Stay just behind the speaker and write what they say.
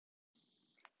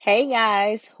Hey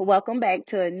guys, welcome back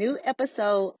to a new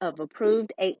episode of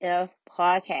Approved AF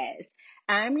Podcast.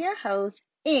 I'm your host,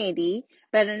 Andy,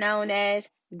 better known as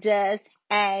Just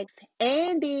Ask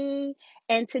Andy.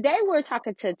 And today we're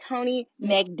talking to Tony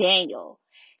McDaniel.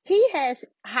 He has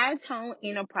High Tone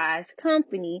Enterprise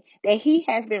Company that he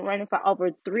has been running for over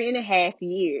 3.5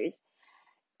 years.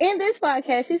 In this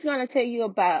podcast, he's going to tell you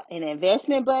about an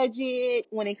investment budget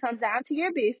when it comes down to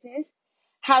your business,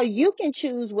 how you can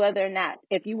choose whether or not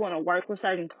if you want to work with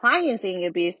certain clients in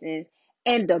your business,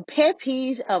 and the pet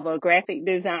peeves of a graphic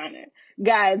designer.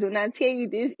 Guys, when I tell you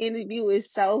this interview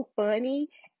is so funny,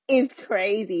 it's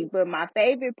crazy. But my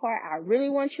favorite part I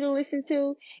really want you to listen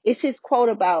to is his quote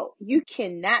about you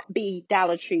cannot be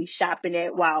Dollar Tree shopping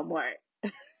at Walmart.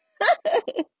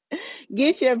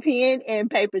 Get your pen and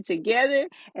paper together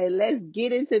and let's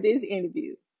get into this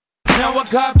interview. Now I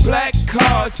got black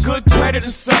cards, good credit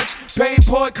and such. Paid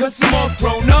boy, cause I'm all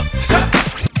grown up.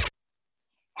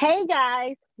 Hey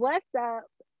guys, what's up?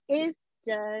 It's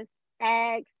Just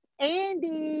Ask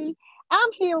Andy. I'm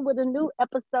here with a new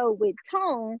episode with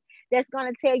Tone that's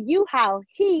going to tell you how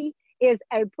he is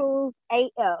approved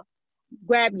AF.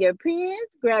 Grab your pens,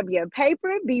 grab your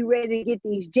paper, be ready to get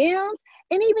these gems.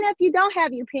 And even if you don't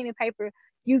have your pen and paper,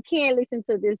 you can listen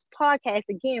to this podcast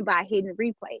again by hitting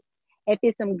replay. If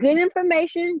it's some good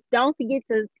information, don't forget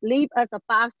to leave us a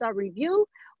 5-star review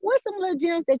with some little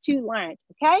gems that you learned,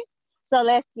 okay? So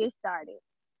let's get started.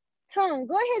 Tom,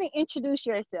 go ahead and introduce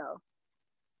yourself.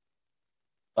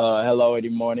 Hello,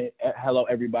 hello,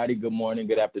 everybody. Good morning,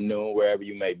 good afternoon, wherever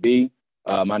you may be.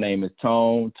 My name is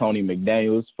Tony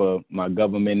McDaniels for my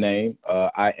government name.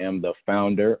 I am the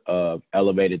founder of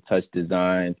Elevated Touch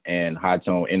Designs and High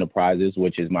Tone Enterprises,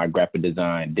 which is my graphic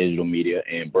design, digital media,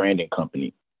 and branding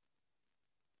company.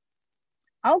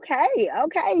 Okay.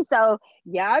 So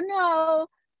y'all know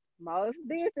most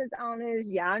business owners,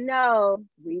 y'all know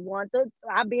we want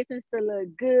our business to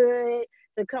look good,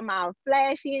 to come out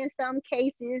flashy in some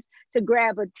cases, to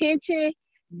grab attention.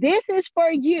 This is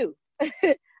for you.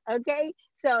 Okay,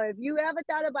 so if you ever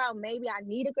thought about maybe I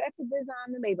need a graphic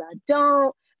designer, maybe I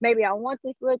don't, maybe I want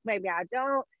this look, maybe I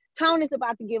don't, Tone is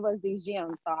about to give us these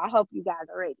gems, so I hope you guys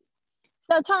are ready.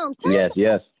 So Tone, tell us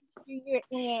Yes. you're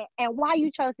in and why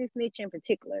you chose this niche in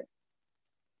particular.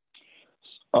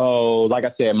 Oh, like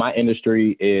I said, my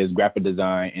industry is graphic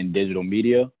design and digital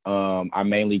media. I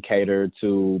mainly cater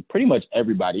to pretty much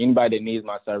everybody. Anybody that needs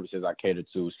my services, I cater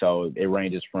to. So it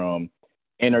ranges from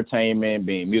entertainment,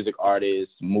 being music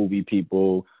artists, movie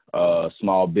people,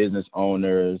 small business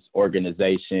owners,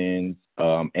 organizations,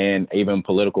 and even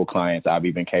political clients I've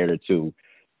even catered to.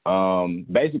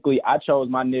 Basically, I chose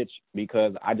my niche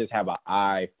because I just have an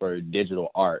eye for digital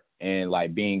art and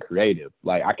like being creative.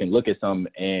 Like I can look at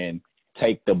something and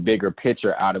take the bigger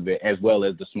picture out of it as well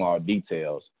as the small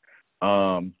details.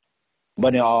 But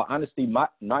in all honesty, my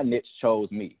niche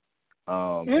chose me.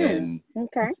 And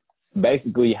Okay.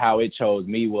 basically how it chose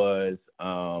me was,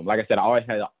 like I said, I always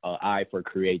had an eye for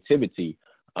creativity.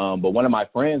 But one of my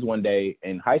friends one day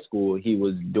in high school, he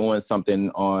was doing something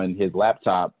on his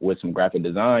laptop with some graphic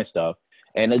design stuff.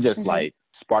 And it just like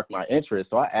sparked my interest.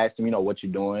 So I asked him, what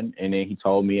you're doing? And then he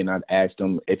told me, and I asked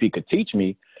him if he could teach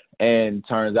me. And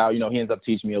turns out, he ends up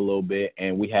teaching me a little bit.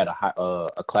 And we had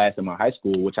a class in my high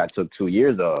school, which I took 2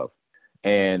 years of.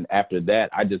 And after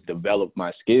that, I just developed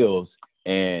my skills.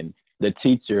 And the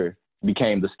teacher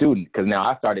became the student because now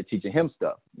I started teaching him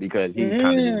stuff because he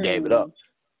kind of just gave it up.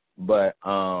 But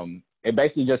it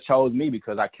basically just chose me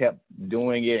because I kept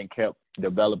doing it and kept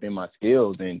developing my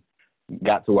skills and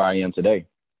got to where I am today.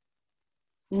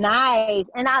 Nice.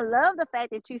 And I love the fact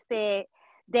that you said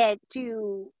that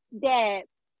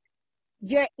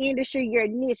your industry, your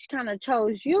niche kind of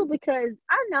chose you because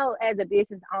I know as a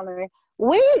business owner,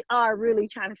 we are really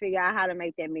trying to figure out how to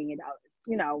make that $1 million.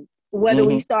 Whether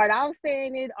we start out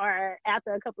saying it or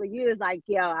after a couple of years, like,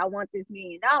 I want this $1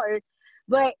 million.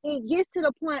 But it gets to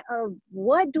the point of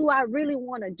what do I really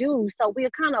want to do? So we're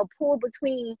kind of pulled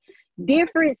between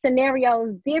different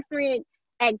scenarios, different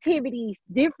activities,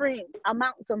 different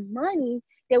amounts of money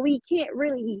that we can't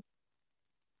really,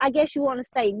 I guess you want to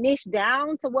say, niche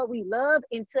down to what we love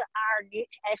until our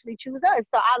niche actually choose us.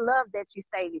 So I love that you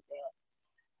stated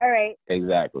that. All right.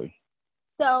 Exactly.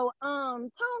 So, Tom,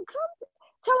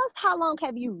 tell us how long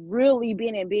have you really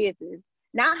been in business?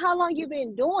 Not how long you've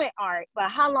been doing art, but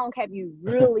how long have you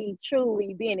really,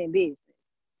 truly been in business?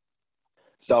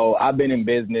 So I've been in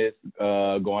business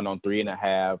going on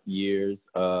 3.5 years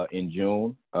in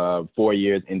June, 4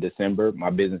 years in December. My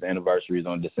business anniversary is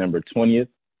on December 20th.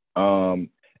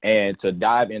 And to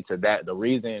dive into that, the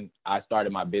reason I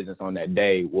started my business on that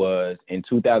day was in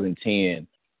 2010,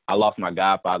 I lost my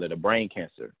godfather to brain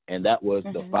cancer, and that was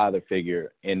the Mhm. father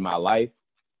figure in my life.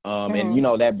 And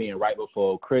Mhm. that being right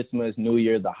before Christmas, New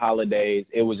Year's, the holidays,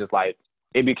 it was just like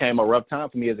it became a rough time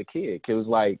for me as a kid. It was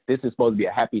like this is supposed to be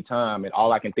a happy time, and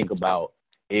all I can think about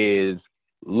is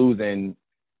losing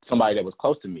somebody that was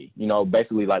close to me.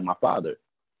 Basically like my father.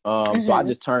 So I Mhm.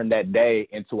 just turned that day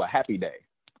into a happy day.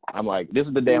 I'm like, this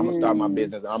is the day I'm gonna start my Mm.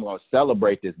 business. And I'm gonna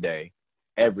celebrate this day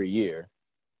every year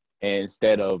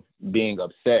instead of being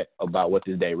upset about what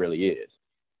this day really is.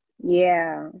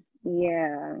 Yeah.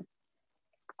 Yeah.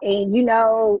 And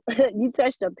you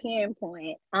touched a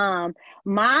pinpoint.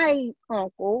 My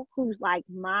uncle, who's like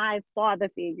my father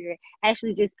figure,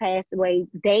 actually just passed away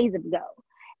days ago.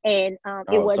 And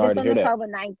it Oh, wasn't sorry to from hear the that.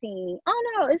 COVID-19. Oh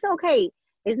no, it's okay.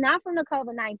 It's not from the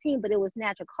COVID-19, but it was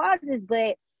natural causes.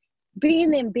 But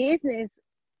being in business,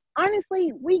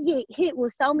 honestly, we get hit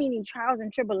with so many trials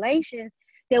and tribulations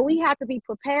that we have to be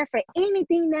prepared for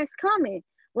anything that's coming.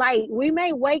 Like we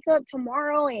may wake up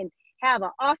tomorrow and have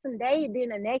an awesome day, and then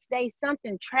the next day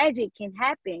something tragic can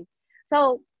happen.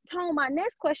 So, Tone, my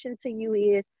next question to you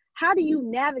is, how do you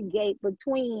navigate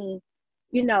between,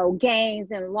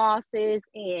 gains and losses,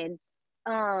 and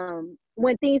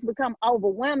when things become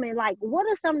overwhelming? Like, what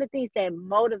are some of the things that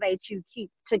motivate you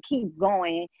keep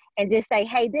going and just say,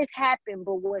 hey, this happened,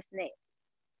 but what's next?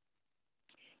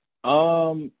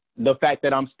 The fact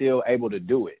that I'm still able to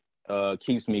do it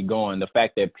keeps me going. The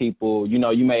fact that people,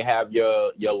 you may have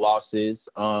your losses,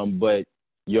 but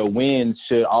your wins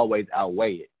should always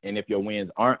outweigh it. And if your wins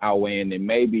aren't outweighing, then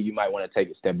maybe you might want to take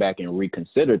a step back and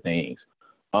reconsider things.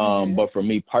 Mm-hmm. But for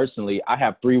me personally, I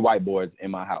have 3 whiteboards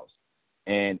in my house,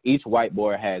 and each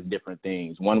whiteboard has different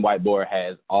things. One whiteboard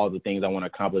has all the things I want to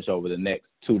accomplish over the next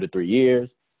 2 to 3 years.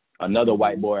 Another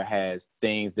Mm-hmm. whiteboard has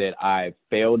things that I've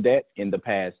failed at in the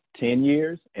past 10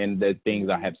 years and the things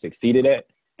I Mm-hmm. have succeeded at.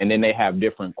 And then they have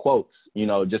different quotes,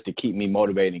 just to keep me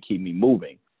motivated and keep me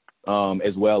moving,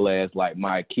 as well as like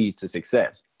my keys to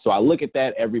success. So I look at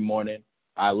that every morning.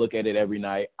 I look at it every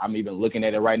night. I'm even looking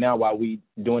at it right now while we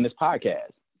doing this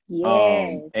podcast.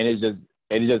 Yes. And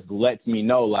it just lets me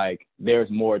know like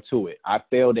there's more to it. I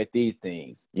failed at these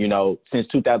things, since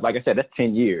 2000. Like I said, that's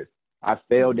 10 years. I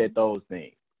failed Mm-hmm. at those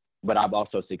things, but I've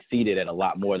also succeeded at a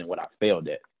lot more than what I failed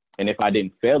at. And if I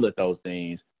didn't fail at those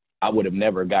things, I would have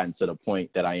never gotten to the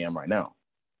point that I am right now.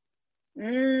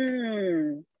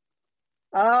 Mm.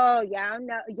 Oh, y'all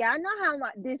know how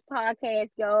this podcast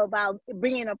go about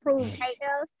being approved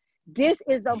AF. This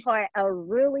is a part of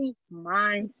really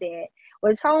mindset.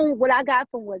 What I got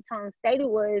from what Tone stated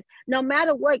was, no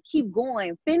matter what, keep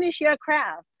going. Finish your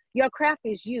craft. Your craft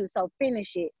is you, so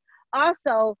finish it.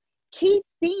 Also, keep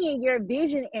seeing your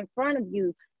vision in front of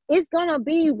you. It's gonna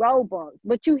be road bumps,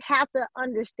 but you have to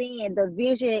understand the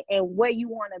vision and where you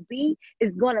want to be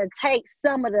is gonna take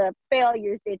some of the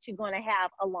failures that you're gonna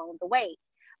have along the way.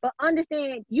 But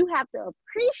understand, you have to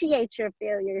appreciate your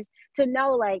failures to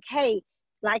know, like, hey,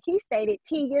 like he stated,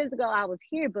 10 years ago I was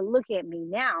here, but look at me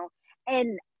now.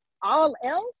 And all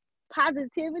else,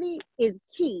 positivity is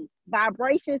key.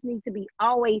 Vibrations need to be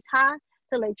always high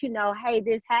to let you know, hey,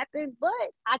 this happened, but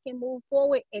I can move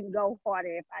forward and go harder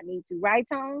if I need to. Right,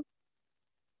 Tom?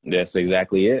 That's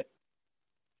exactly it.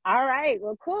 All right,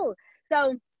 well, cool.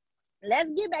 So let's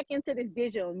get back into this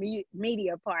digital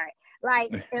media part.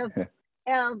 Like, if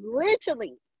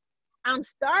literally I'm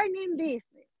starting in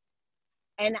business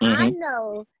and I Hmm.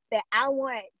 know that I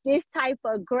want this type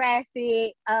of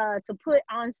graphic to put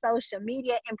on social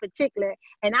media in particular,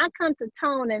 and I come to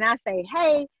Tone and I say,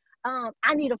 hey,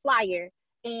 I need a flyer,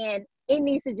 and it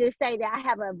needs to just say that I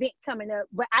have an event coming up,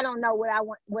 but I don't know what I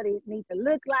want, what it needs to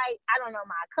look like. I don't know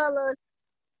my colors.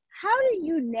 How do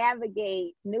you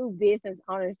navigate new business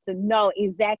owners to know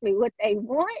exactly what they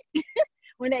want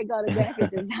when they go to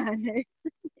graphic designers?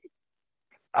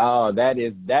 Oh, that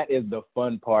is the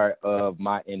fun part of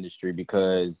my industry,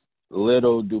 because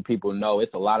little do people know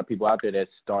it's a lot of people out there that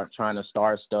start trying to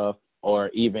start stuff or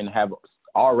even have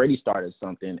already started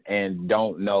something and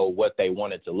don't know what they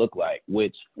want it to look like,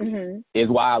 which Hmm. is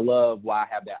why I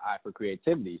have that eye for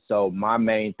creativity. So my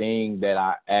main thing that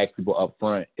I ask people up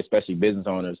front, especially business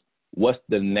owners, what's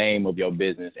the name of your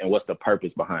business and what's the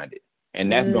purpose behind it?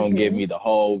 And that's going to give Hmm. me the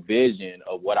whole vision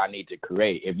of what I need to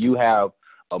create. If you have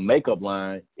a makeup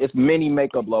line, it's many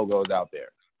makeup logos out there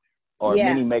or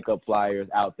many Yeah. makeup flyers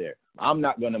out there. I'm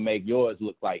not going to make yours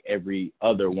look like every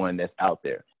other one that's out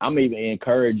there. I'm even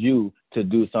encourage you to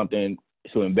do something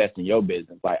to invest in your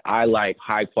business. Like I like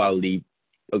high quality,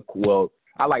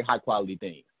 I like high quality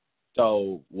things.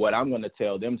 So what I'm going to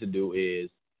tell them to do is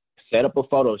set up a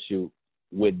photo shoot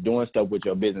with doing stuff with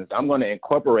your business, I'm going to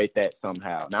incorporate that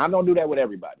somehow. Now, I don't do that with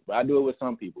everybody, but I do it with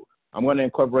some people. I'm going to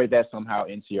incorporate that somehow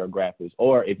into your graphics.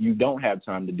 Or if you don't have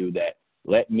time to do that,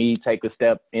 let me take a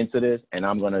step into this, and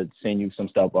I'm going to send you some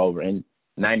stuff over. And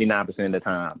 99% of the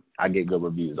time, I get good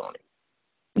reviews on it.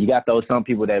 You got some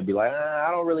people that be like, I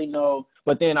don't really know.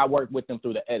 But then I work with them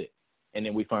through the edit, and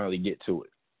then we finally get to it.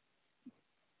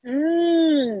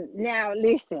 Now,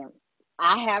 listen,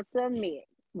 I have to admit,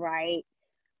 right?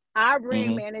 Our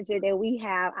brand manager that we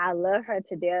have, I love her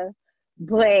to death.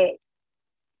 But,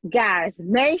 guys,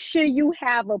 make sure you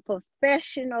have a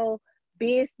professional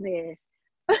business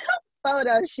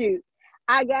photo shoot.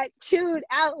 I got chewed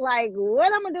out like,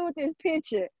 what I'm going to do with this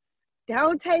picture?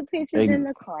 Don't take pictures in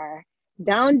the car.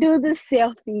 Don't do the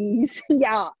selfies.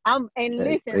 Y'all, I'm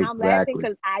laughing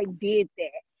because I did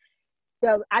that.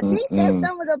 So I think that's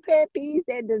some of the pet peeves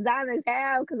that designers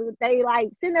have, because they like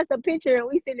send us a picture and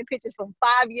we send the pictures from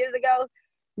 5 years ago.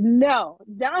 No,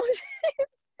 don't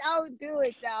do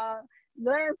it, y'all.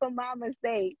 Learn from my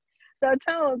mistakes. So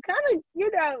Tone, kind of,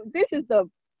 this is the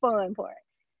fun part.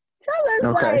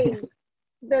 Tell us like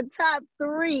the top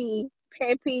 3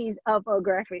 pet peeves of a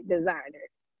graphic designer.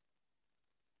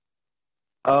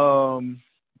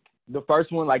 The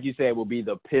first one, like you said, will be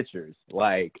the pictures.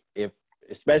 Like,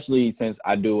 especially since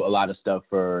I do a lot of stuff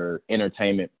for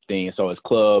entertainment things, so it's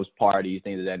clubs, parties,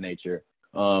 things of that nature.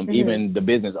 Even the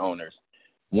business owners,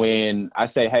 when I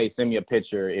say, hey, send me a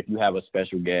picture if you have a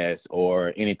special guest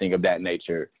or anything of that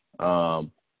nature,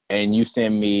 and you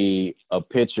send me a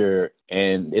picture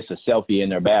and it's a selfie in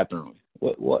their bathroom.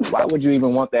 Why would you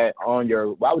even want that on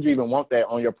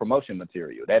your promotion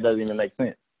material? That doesn't even make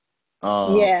sense.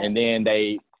 And then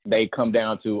they come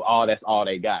down to, that's all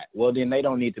they got. Well, then they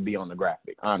don't need to be on the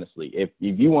graphic, honestly. If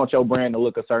you want your brand to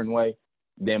look a certain way,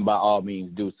 then by all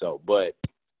means do so. But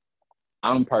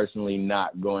I'm personally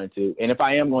not going to. And if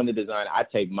I am going to design, I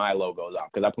take my logos off,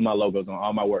 because I put my logos on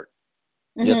all my work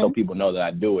just so people know that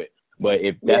I do it. But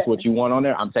if that's what you want on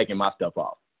there, I'm taking my stuff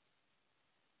off.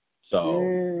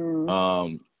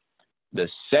 So the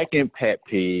second pet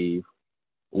peeve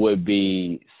would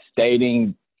be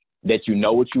stating that you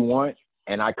know what you want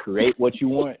and I create what you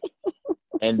want,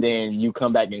 and then you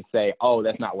come back and say, oh,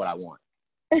 that's not what I want.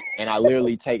 And I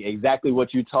literally take exactly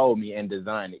what you told me and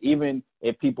design it. Even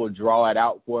if people draw it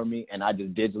out for me and I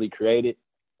just digitally create it,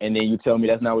 and then you tell me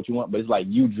that's not what you want, but it's like,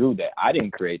 you drew that. I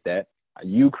didn't create that.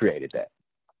 You created that.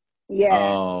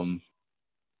 Yeah.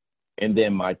 And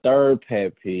then my third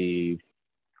pet peeve,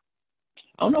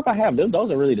 I don't know if I have them.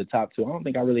 Those are really the top 2. I don't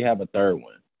think I really have a third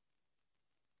one.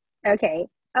 Okay.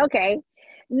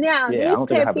 Now, this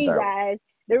pet peeve, guys,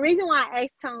 the reason why I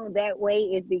asked Tone that way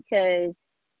is because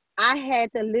I had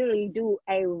to literally do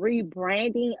a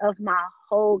rebranding of my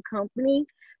whole company,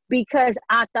 because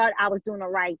I thought I was doing the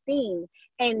right thing.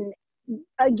 And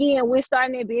again, we're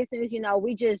starting a business,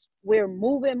 we're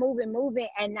moving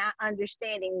and not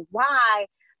understanding why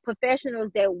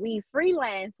professionals that we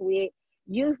freelance with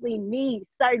usually need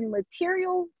certain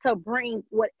material to bring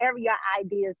whatever your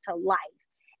ideas to life.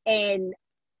 And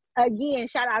again,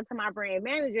 shout out to my brand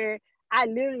manager. I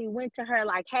literally went to her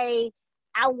like, hey,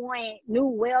 I want new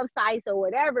websites or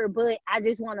whatever, but I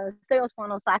just want a sales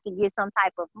funnel so I can get some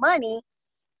type of money.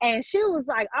 And she was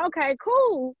like, okay,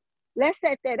 cool. Let's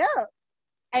set that up.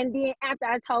 And then after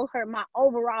I told her my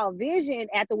overall vision,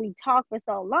 after we talked for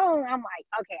so long, I'm like,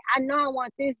 okay, I know I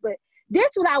want this, but this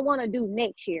is what I want to do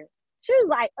next year. She was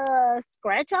like,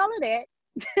 scratch all of that.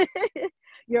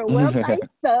 Your website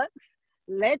sucks.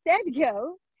 Let that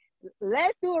go.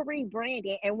 Let's do a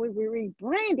rebranding. And when we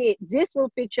rebrand it, this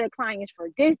will fit your clients for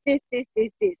this.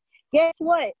 Guess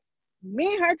what?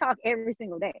 Me and her talk every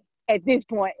single day at this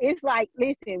point. It's like,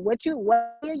 listen, what you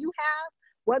have,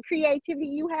 what creativity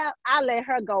you have, I let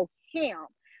her go ham.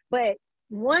 But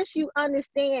once you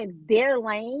understand their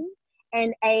lane,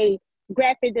 and a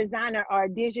graphic designer or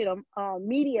digital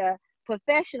media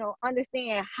professional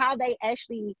understand how they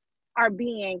actually are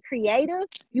being creative,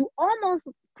 you almost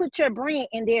put your brand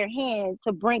in their hand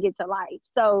to bring it to life.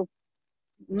 So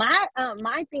my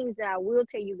things that I will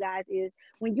tell you guys is,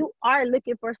 when you are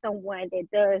looking for someone that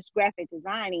does graphic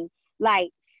designing, like,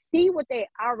 see what they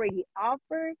already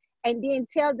offer, and then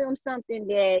tell them something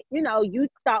that you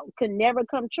thought could never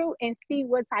come true, and see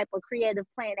what type of creative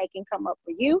plan they can come up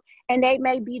for you, and they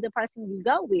may be the person you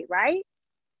go with, right?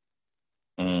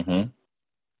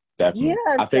 Definitely. Yeah,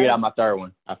 I figured out my third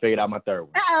one.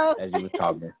 Uh-oh. As you was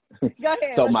talking. Go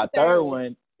ahead. So my third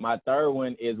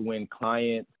one is when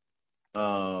clients,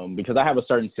 because I have a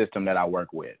certain system that I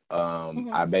work with.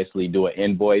 I basically do an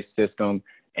invoice system,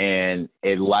 and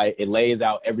it lays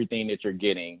out everything that you're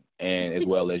getting, and as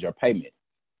well as your payment.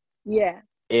 Yeah.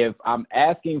 If I'm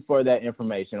asking for that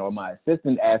information or my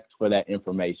assistant asks for that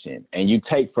information and you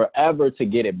take forever to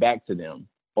get it back to them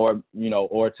or,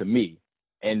 or to me,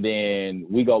 and then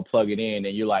we go plug it in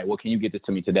and you're like, well, can you get this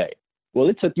to me today? Well,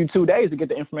 it took you 2 days to get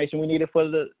the information we needed for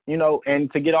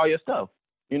and to get all your stuff.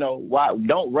 Why?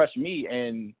 Don't rush me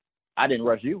and I didn't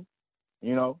rush you,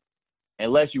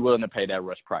 unless you're willing to pay that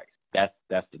rush price. That's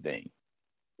the thing.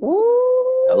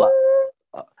 Ooh. A lot.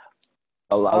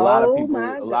 A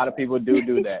lot of people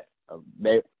do that.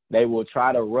 They will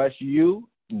try to rush you,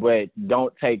 but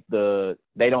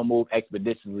they don't move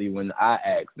expeditiously when I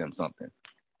ask them something.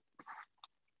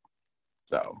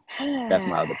 So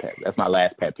that's my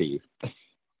last pet peeve.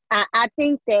 I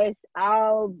think that's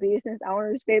all business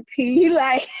owners pet peeve.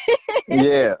 Like,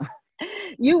 yeah,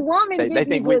 you want me to give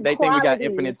you good quality. They think we got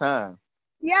infinite time.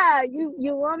 Yeah,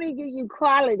 you want me to give you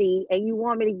quality, and you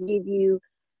want me to give you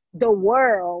the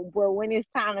world, but when it's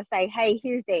time to say, hey,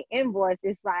 here's that invoice,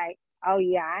 it's like, oh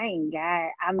yeah, I ain't got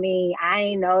it. I mean, I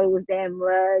ain't know it was that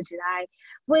much,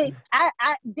 but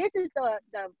this is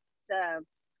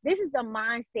this is the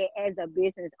mindset as a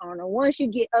business owner. Once you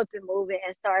get up and moving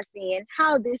and start seeing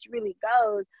how this really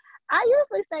goes, I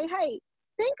usually say, hey,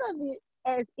 think of it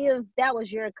as if that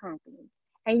was your company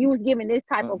and you was giving this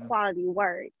type of quality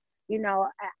work.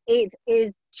 It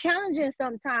is challenging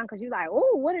sometimes because you're like,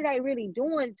 oh, what are they really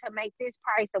doing to make this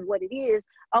price of what it is?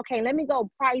 Okay, let me go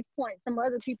price point some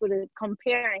other people to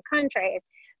compare and contrast.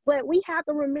 But we have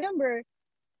to remember,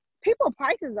 people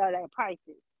prices are their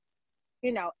prices.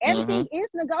 Everything is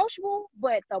negotiable,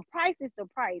 but the price is the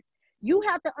price. You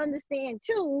have to understand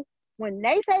too, when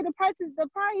they say the price is the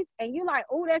price and you're like,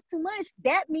 oh, that's too much,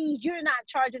 that means you're not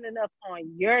charging enough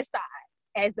on your side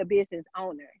as the business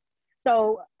owner.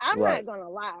 So I'm not gonna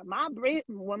lie.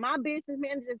 When my business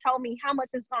manager told me how much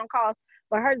it's gonna cost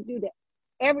for her to do the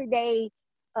everyday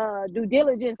due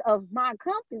diligence of my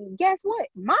company, guess what?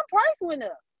 My price went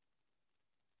up.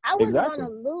 I wasn't gonna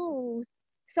lose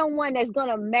someone that's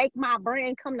gonna make my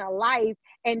brand come to life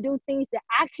and do things that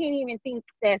I can't even think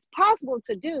that's possible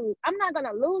to do. I'm not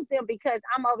gonna lose them because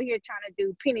I'm over here trying to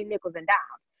do penny, nickels, and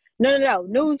dimes. No.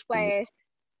 Newsflash.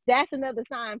 That's another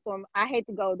sign from, I hate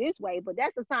to go this way, but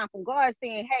that's a sign from God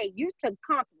saying, hey, you took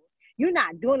comfortable. You're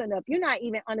not doing enough. You're not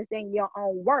even understanding your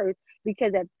own worth,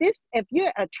 because if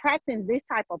you're attracting this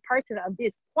type of person of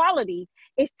this quality,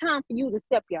 it's time for you to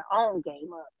step your own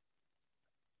game up.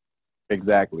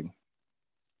 Exactly.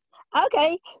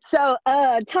 Okay. So,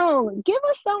 Tone, give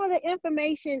us some of the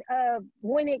information of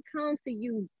when it comes to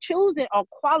you choosing or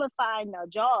qualifying a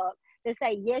job, to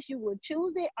say, yes, you will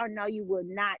choose it, or no, you will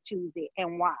not choose it,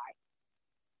 and why?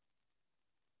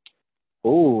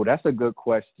 Oh, that's a good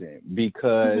question,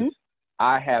 because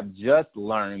I have just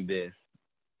learned this,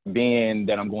 being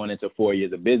that I'm going into 4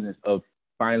 years of business, of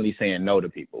finally saying no to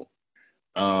people.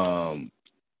 For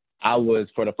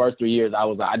the first 3 years, I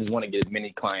was like, I just want to get as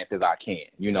many clients as I can.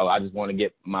 I just want to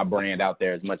get my brand out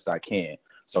there as much as I can.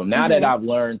 So now that I've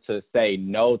learned to say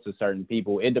no to certain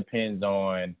people, it depends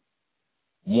on,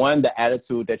 one, the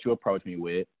attitude that you approach me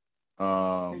with.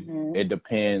 It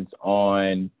depends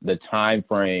on the time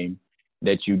frame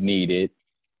that you need it,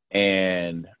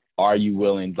 and are you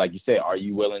willing, like you said, are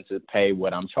you willing to pay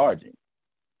what I'm charging?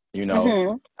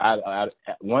 Once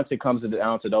it comes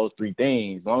down to those three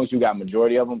things, as long as you got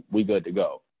majority of them, we good to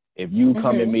go. If you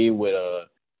come at me with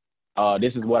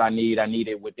this is what I need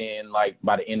it within, like,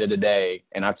 by the end of the day,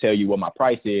 and I tell you what my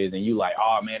price is, and you like,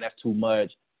 oh man, that's too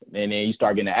much, and then you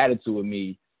start getting an attitude with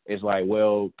me, it's like,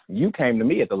 well, you came to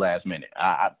me at the last minute.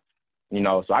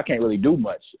 So I can't really do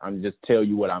much. I'm just tell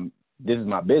you this is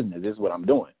my business. This is what I'm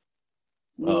doing.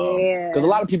 Because a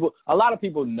lot of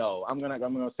people know, I'm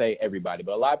gonna say everybody,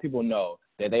 but a lot of people know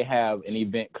that they have an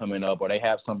event coming up, or they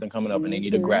have something coming up and they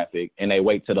need a graphic, and they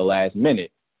wait to the last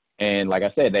minute. And like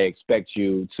I said, they expect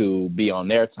you to be on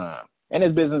their time. And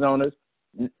as business owners,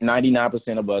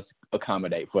 99% of us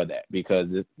accommodate for that, because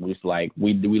it's like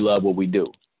we love what we do.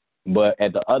 But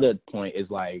at the other point,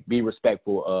 it's like, be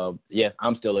respectful of, yes,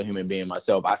 I'm still a human being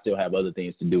myself. I still have other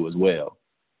things to do as well.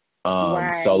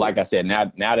 So like I said,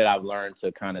 now that I've learned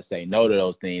to kind of say no to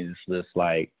those things, it's just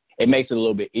like, it makes it a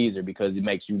little bit easier, because it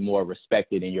makes you more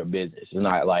respected in your business. It's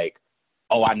not like,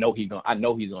 oh, I know he's gonna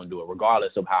do it,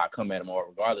 regardless of how I come at him, or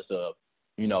regardless of,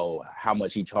 how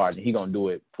much he charges. He's gonna do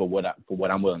it for what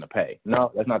I'm willing to pay.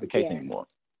 No, that's not the case anymore.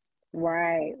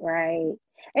 Right.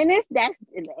 And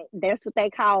that's what they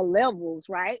call levels,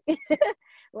 right?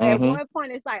 At one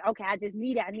point it's like, okay, I just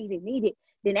need it.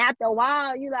 Then after a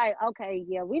while, you're like, okay,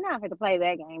 yeah, we're not going to play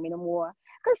that game anymore.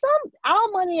 Because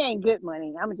all money ain't good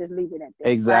money. I'm going to just leave it at that.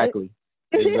 Exactly.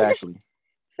 Right? Exactly.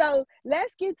 So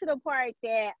let's get to the part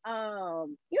that,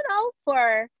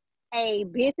 for a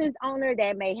business owner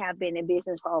that may have been in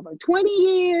business for over 20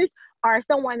 years or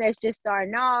someone that's just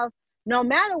starting off, no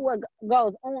matter what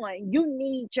goes on, you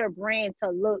need your brand to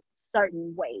look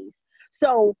certain ways.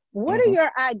 So what are Hmm.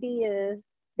 your ideas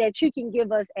that you can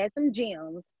give us as some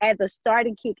gems as a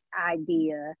starting kick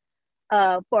idea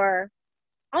for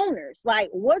owners? Like,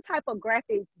 what type of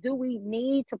graphics do we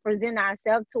need to present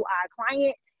ourselves to our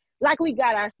client like we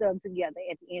got ourselves together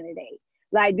at the end of the day?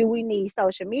 Like, do we need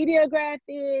social media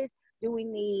graphics? Do we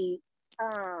need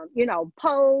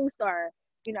posts, or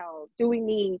do we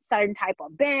need certain type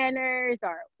of banners,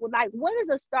 or like what is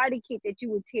a starting kit that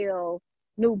you would tell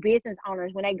new business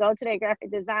owners when they go to their graphic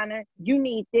designer? You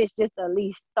need this just to at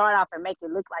least start off and make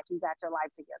it look like you got your life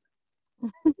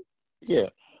together. Yeah.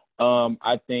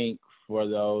 I think for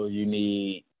those you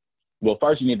need, well,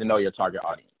 first you need to know your target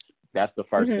audience. That's the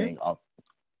first Mm-hmm. thing.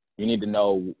 You need to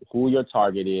know who your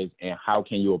target is and how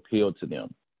can you appeal to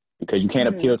them, because you can't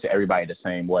Mm-hmm. appeal to everybody the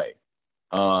same way.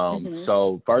 Mm-hmm.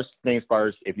 So first things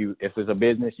first, if it's a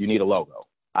business, you need a logo.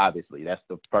 Obviously, that's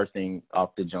the first thing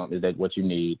off the jump, is that what you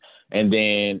need. And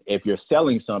then if you're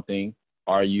selling something,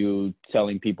 are you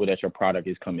telling people that your product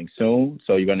is coming soon?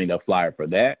 So you're gonna need a flyer for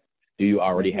that. Do you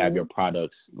already have Mm-hmm. your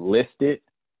products listed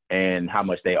and how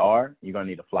much they are? You're gonna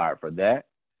need a flyer for that.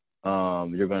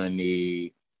 You're gonna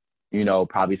need,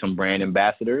 probably some brand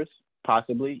ambassadors,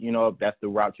 possibly, if that's the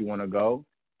route you want to go,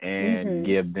 and Mm-hmm.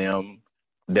 give them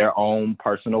their own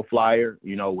personal flyer,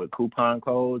 with coupon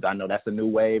codes. I know that's a new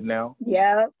wave now.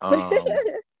 Yep. Um,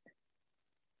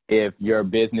 if your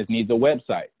business needs a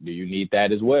website, do you need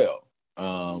that as well?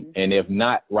 And if Mm-hmm.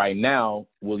 not right now,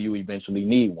 will you eventually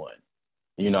need one?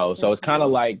 So it's kind Mm-hmm.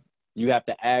 of like you have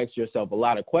to ask yourself a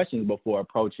lot of questions before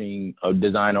approaching a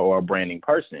designer or a branding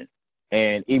person.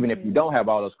 And even if you Mm-hmm. don't have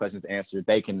all those questions answered,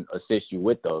 they can assist you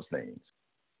with those things.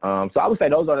 So I would say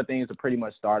those are the things to pretty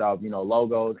much start off,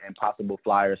 logos and possible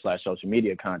flyers / social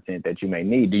media content that you may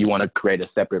need. Do you want to create a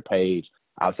separate page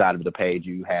outside of the page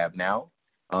you have now?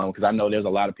 Because I know there's a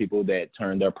lot of people that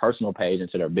turn their personal page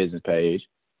into their business page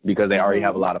because they already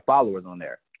have a Mm-hmm. lot of followers on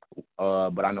there.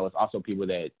 But I know it's also people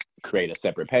that create a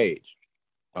separate page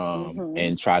Mm-hmm.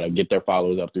 and try to get their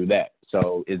followers up through that.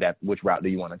 So which route do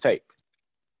you want to take?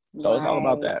 So it's all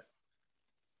about Right. that.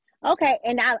 Okay,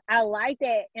 and I like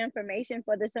that information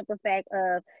for the simple fact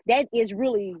of that is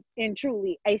really and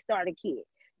truly a starter kit.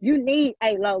 You need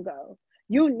a logo.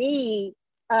 You need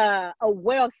a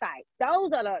website.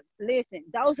 Those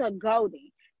are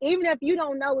golden. Even if you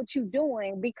don't know what you're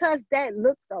doing, because that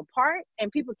looks apart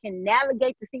and people can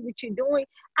navigate to see what you're doing.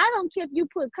 I don't care if you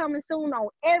put coming soon on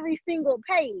every single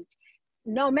page.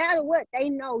 No matter what, they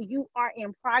know you are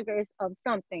in progress of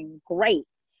something great,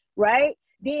 right?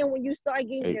 Then when you start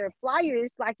getting Hey, your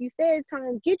flyers, like you said,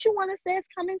 Tom, get you one that says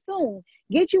coming soon.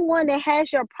 Get you one that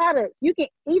has your product. You can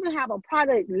even have a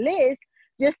product list,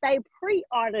 just say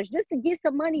pre-orders, just to get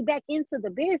some money back into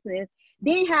the business.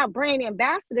 Then have brand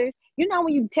ambassadors.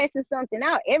 When you testing something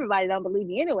out, everybody don't believe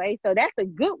you anyway. So that's a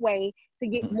good way to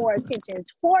get more attention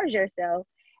towards yourself.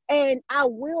 And I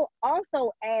will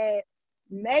also add,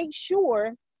 make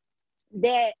sure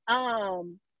that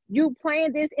you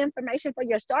plan this information for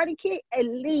your starting kit at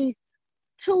least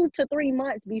 2 to 3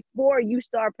 months before you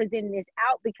start presenting this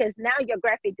out, because now your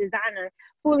graphic designer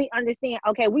fully understand,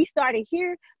 okay, we started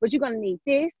here, but you're going to need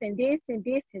this and this and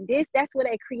this and this. That's where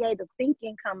that creative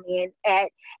thinking come in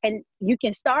at. And you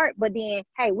can start, but then,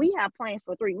 hey, we have plans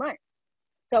for 3 months.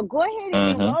 So go ahead and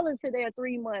mm-hmm. enroll into their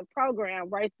 3 month program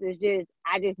versus just,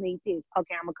 I just need this.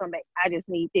 Okay, I'm gonna come back. I just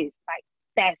need this. Like,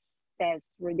 that's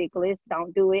ridiculous.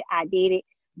 Don't do it. I did it.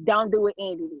 Don't do it.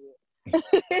 Andy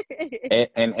did.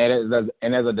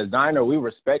 And as a designer, we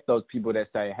respect those people that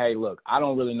say, hey, look, I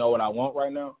don't really know what I want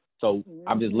right now. So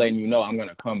I'm just Mm-hmm. letting you know I'm going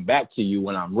to come back to you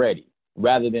when I'm ready,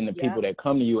 rather than the people Yep. that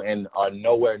come to you and are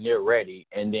nowhere near ready.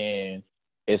 And then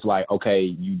it's like, okay,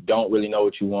 you don't really know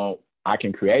what you want. I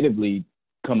can creatively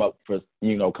come up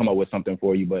with something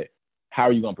for you, but how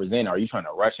are you going to present? Are you trying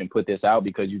to rush and put this out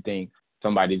because you think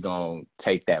somebody's going to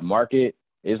take that market?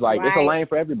 It's like, it's a Right. lane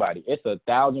for everybody. It's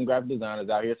 1,000 graphic designers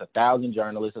out here. It's 1,000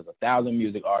 journalists. It's 1,000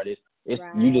 music artists.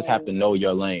 You just have to Right. know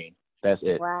your lane. That's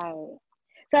it. Right.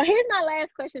 So here's my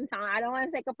last question, Tom. I don't want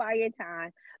to take up all your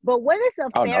time, but what is a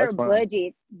Oh, no, fair it's fine.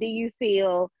 budget do you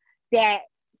feel that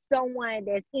someone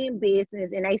that's in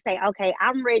business and they say, okay,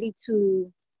 I'm ready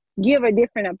to give a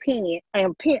different opinion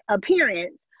and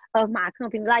appearance of my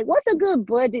company? Like, what's a good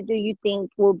budget do you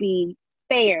think will be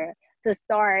fair to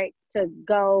start to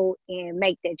go and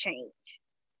make that change?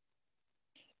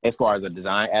 As far as the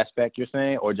design aspect, you're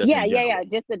saying, or just Yeah, in yeah, yeah. general?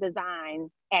 Just the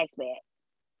design aspect.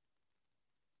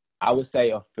 I would say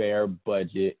a fair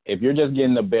budget. If you're just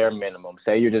getting the bare minimum,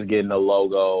 say you're just getting a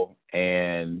logo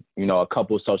and, you know, a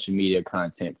couple of social media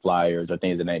content flyers or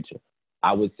things of that nature,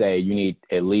 I would say you need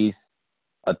at least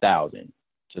 1,000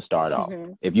 to start off.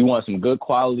 Mm-hmm. If you want some good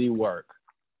quality work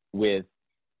with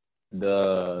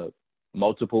the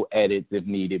multiple edits if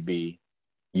needed be,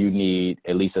 you need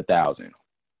at least 1,000.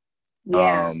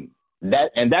 Yeah.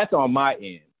 That's on my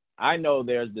end. I know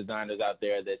there's designers out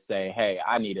there that say, hey,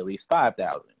 I need at least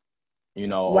 5,000, you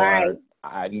know, Right.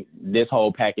 or this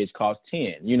whole package costs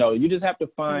 10. You know, you just have to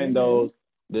find those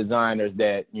designers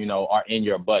that, you know, are in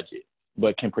your budget,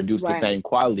 but can produce the same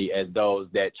quality as those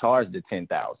that charge the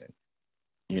 10,000,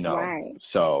 you know. Right.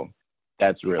 So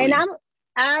that's really. And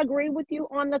I agree with you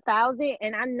on the 1,000.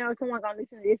 And I know someone's gonna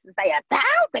listen to this and say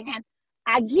 1,000.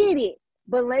 I get it,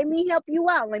 but let me help you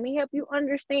out. Let me help you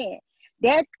understand.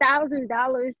 That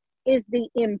 $1,000 is the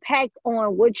impact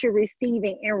on what you're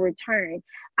receiving in return.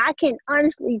 I can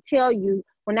honestly tell you,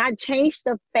 when I changed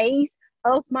the face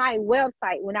of my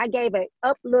website, when I gave an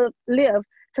uplift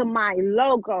to my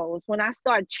logos, when I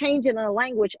started changing the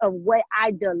language of what I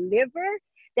deliver,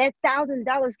 that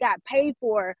 $1,000 got paid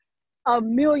for a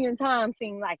million times,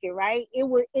 seemed like it, right?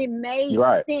 It made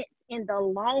sense in the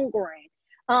long run.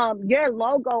 Your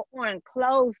logo on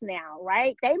clothes now,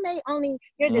 right?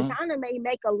 Your designer may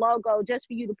make a logo just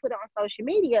for you to put on social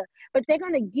media, but they're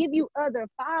going to give you other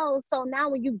files. So now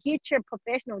when you get your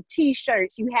professional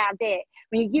t-shirts, you have that.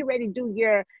 When you get ready to do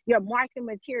your marketing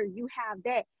material, you have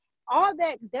that. All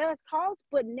that does cost,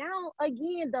 but now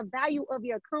again, the value of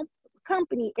your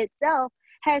company itself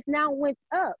has now went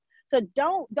up. So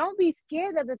don't be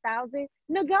scared of the 1,000.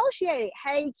 Negotiate it.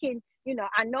 Hey,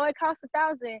 I know it costs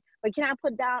 1,000, but can I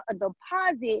put down a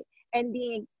deposit? And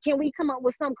then can we come up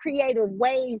with some creative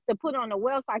ways to put on the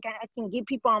website? I can get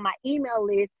people on my email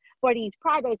list for these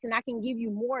products, and I can give you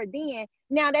more then.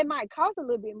 Now that might cost a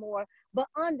little bit more, but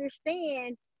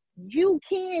understand you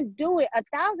can do it.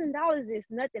 $1,000 is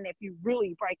nothing if you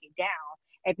really break it down.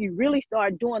 If you really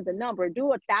start doing the number,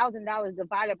 do $1,000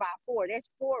 divided by 4. That's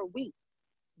 4 weeks.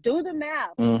 Do the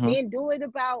math, then do it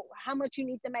about how much you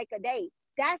need to make a day.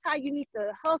 That's how you need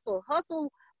to hustle.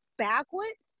 Hustle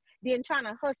backwards, then trying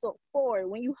to hustle forward.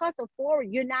 When you hustle forward,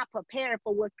 you're not prepared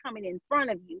for what's coming in front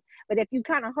of you. But if you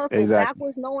kind of hustle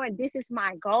backwards, knowing this is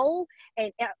my goal,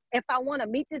 and if I want to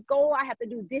meet this goal, I have to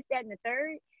do this, that, and the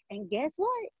third. And guess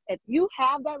what? If you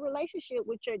have that relationship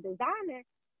with your designer,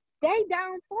 they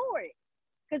down for it.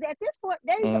 Because at this point,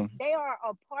 they are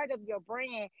a part of your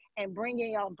brand and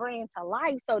bringing your brand to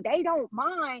life. So they don't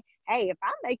mind, hey, if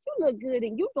I make you look good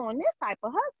and you doing this type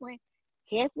of hustling,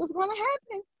 guess what's going to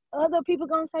happen? Other people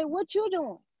going to say, what you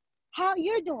doing? How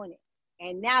you're doing it?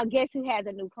 And now guess who has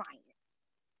a new client?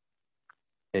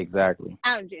 Exactly.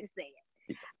 I'm just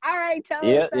saying. All right, so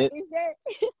is that,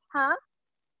 huh?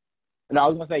 No, I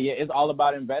was going to say, it's all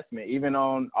about investment. Even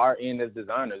on our end as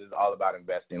designers, it's all about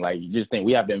investing. Like, you just think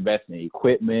we have to invest in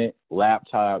equipment,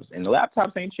 laptops, and the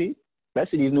laptops ain't cheap,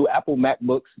 especially these new Apple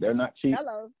MacBooks. They're not cheap.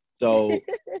 Hello. So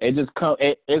it's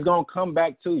going to come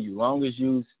back to you. Long as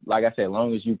you, like I said,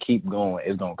 long as you keep going,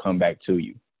 it's going to come back to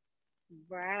you.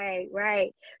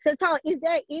 Right. So, Tom, is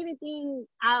there anything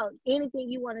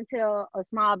you want to tell a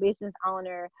small business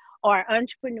owner or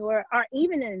entrepreneur or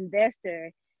even an investor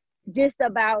just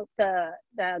about the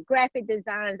graphic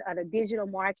designs or the digital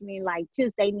marketing, like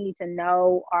tips they need to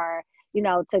know or,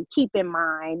 to keep in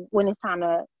mind when it's time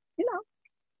to,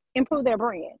 improve their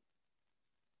brand?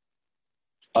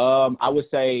 I would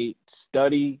say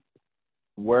study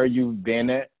where you've been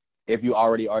at. If you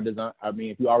already are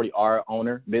if you already are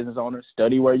business owner,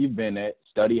 study where you've been at,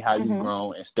 study how you've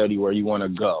grown, and study where you want to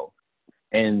go.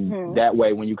 And that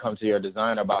way, when you come to your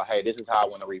designer about, hey, this is how I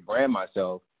want to rebrand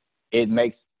myself, it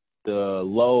makes the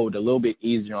load a little bit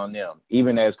easier on them.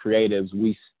 Even as creatives,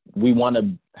 we want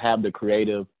to have the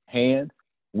creative hand,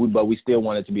 but we still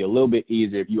want it to be a little bit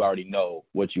easier if you already know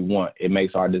what you want. It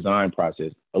makes our design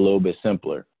process a little bit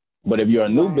simpler. But if you're a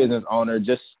new business owner,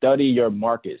 just study your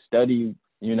market, study,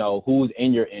 who's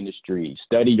in your industry,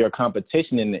 study your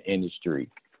competition in the industry,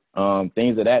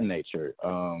 things of that nature.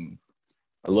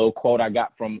 A little quote I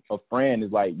got from a friend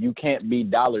is like, you can't be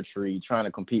Dollar Tree trying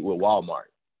to compete with Walmart.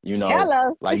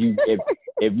 Hello. Like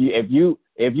if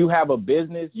you have a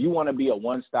business, you want to be a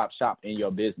one-stop shop in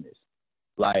your business.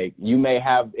 Like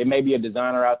it may be a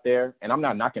designer out there, and I'm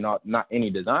not knocking out not any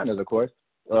designers, of course,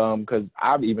 because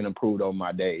I've even improved over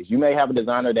my days. You may have a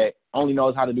designer that only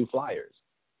knows how to do flyers,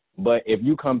 but if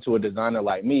you come to a designer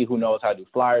like me who knows how to do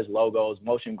flyers, logos,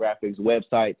 motion graphics,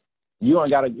 websites, you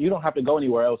don't have to go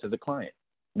anywhere else as a client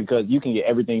because you can get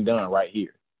everything done right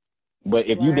here. But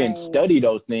if you didn't study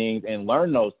those things and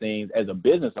learn those things as a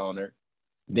business owner,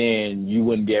 then you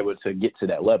wouldn't be able to get to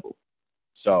that level.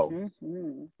 So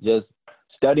just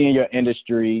studying your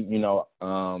industry, you know,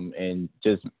 and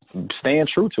just staying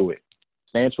true to it.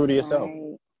 Staying true to yourself.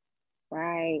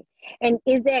 Right. And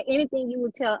is there anything you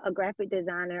would tell a graphic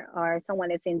designer or someone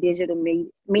that's in digital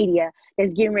media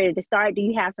that's getting ready to start? Do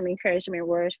you have some encouragement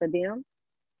words for them?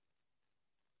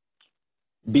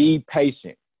 Be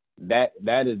patient. That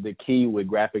is the key with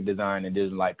graphic design. And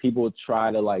there's like people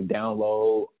try to like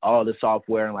download all the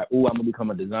software and like, oh, I'm gonna become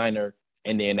a designer,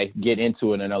 and then they get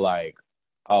into it and they're like,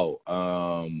 oh,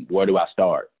 where do I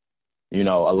start? You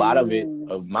know, a lot of it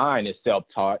of mine is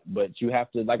self-taught, but you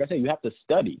have to, like I said, you have to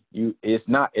study. It's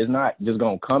not just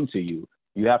gonna come to you.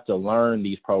 You have to learn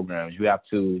these programs. You have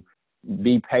to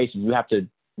be patient. You have to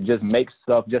just make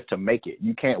stuff just to make it.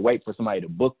 You can't wait for somebody to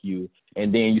book you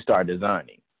and then you start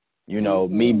designing. You know,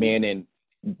 me being an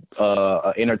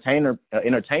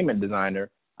entertainment designer,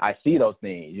 I see those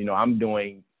things. You know, I'm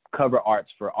doing cover arts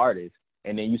for artists,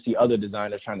 and then you see other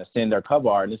designers trying to send their cover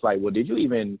art, and it's like, well, did you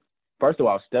even, first of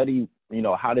all, study, you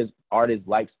know, how does artist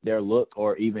likes their look,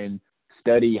 or even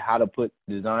study how to put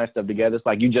design stuff together? It's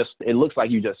like it looks like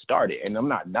you just started, and I'm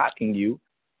not knocking you,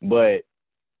 but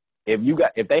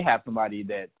if they have somebody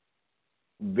that's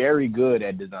very good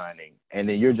at designing, and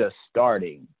then you're just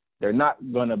starting, they're not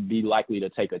going to be likely to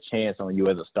take a chance on you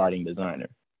as a starting designer.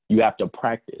 You have to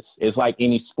practice. It's like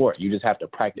any sport. You just have to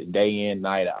practice day in,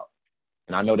 night out.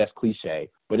 And I know that's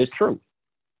cliche, but it's true.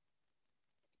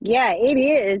 Yeah, it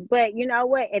is. But you know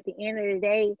what? At the end of the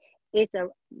day,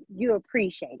 you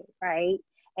appreciate it, right?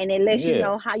 And it lets you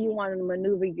know how you want to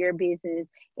maneuver your business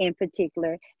in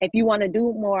particular. If you want to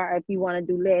do more, or if you want to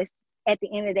do less, at the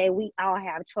end of the day, we all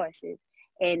have choices.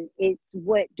 And it's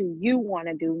what do you want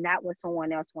to do, not what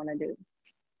someone else want to do.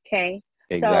 Okay?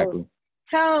 Exactly.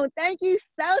 So, Tone, thank you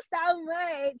so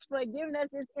much for giving us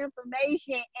this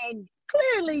information. And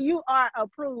clearly you are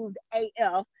approved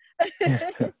AF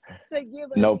to give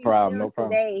us no problem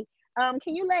today.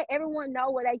 Can you let everyone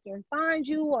know where they can find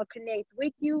you or connect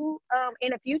with you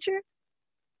in the future?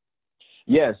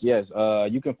 Yes.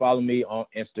 You can follow me on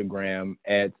Instagram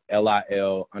at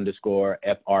LIL_FREDDY.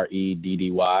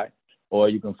 Or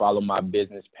you can follow my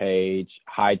business page,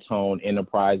 High Tone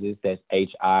Enterprises. That's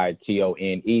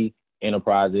HITONE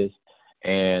Enterprises.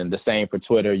 And the same for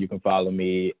Twitter. You can follow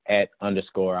me at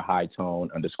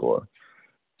 _HighTone_.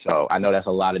 So I know that's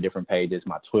a lot of different pages.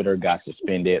 My Twitter got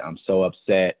suspended. I'm so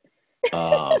upset.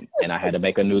 And I had to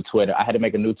make a new Twitter. I had to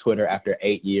make a new Twitter after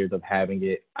 8 years of having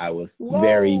it. I was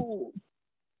I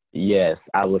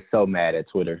was so mad at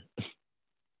Twitter.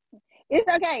 It's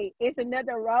okay. It's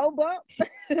another road bump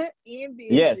in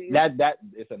business. Yes, that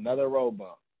it's another road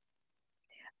bump.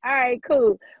 All right,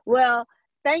 cool. Well,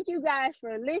 thank you guys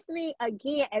for listening.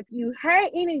 Again, if you heard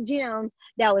any gems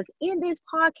that was in this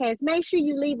podcast, make sure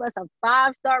you leave us a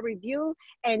 5-star review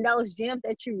and those gems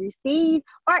that you received,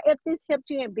 or if this helped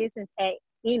you in business at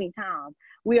any time.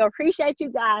 We appreciate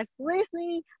you guys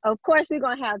listening. Of course, we're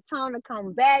going to have Tone to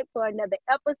come back for another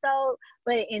episode.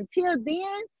 But until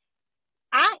then,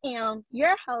 I am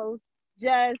your host,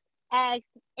 Just Ask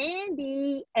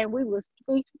Andy, and we will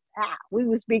speak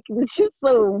with you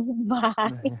soon.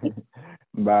 Bye.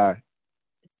 Bye.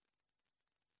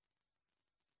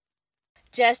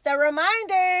 Just a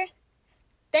reminder,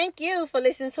 thank you for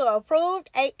listening to Approved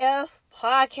AF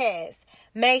Podcast.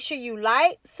 Make sure you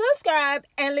like, subscribe,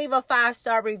 and leave a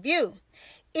 5-star review.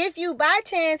 If you by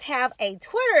chance have a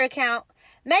Twitter account,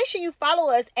 make sure you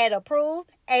follow us at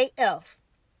Approved AF.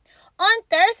 On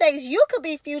Thursdays, you could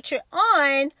be featured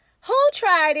on Who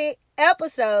Tried It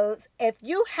episodes if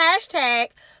you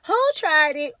hashtag Who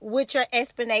Tried It with your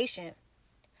explanation.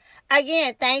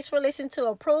 Again, thanks for listening to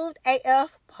Approved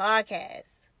AF Podcast.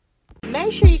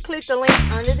 Make sure you click the link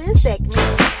under this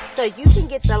segment so you can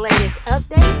get the latest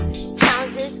updates,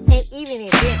 challenges, and even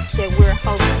events that we're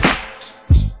hosting.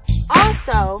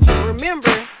 Also,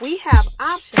 remember, we have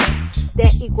options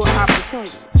that equal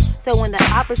opportunities. So when the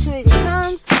opportunity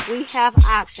comes, we have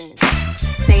options.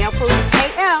 Stay approved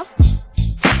AF.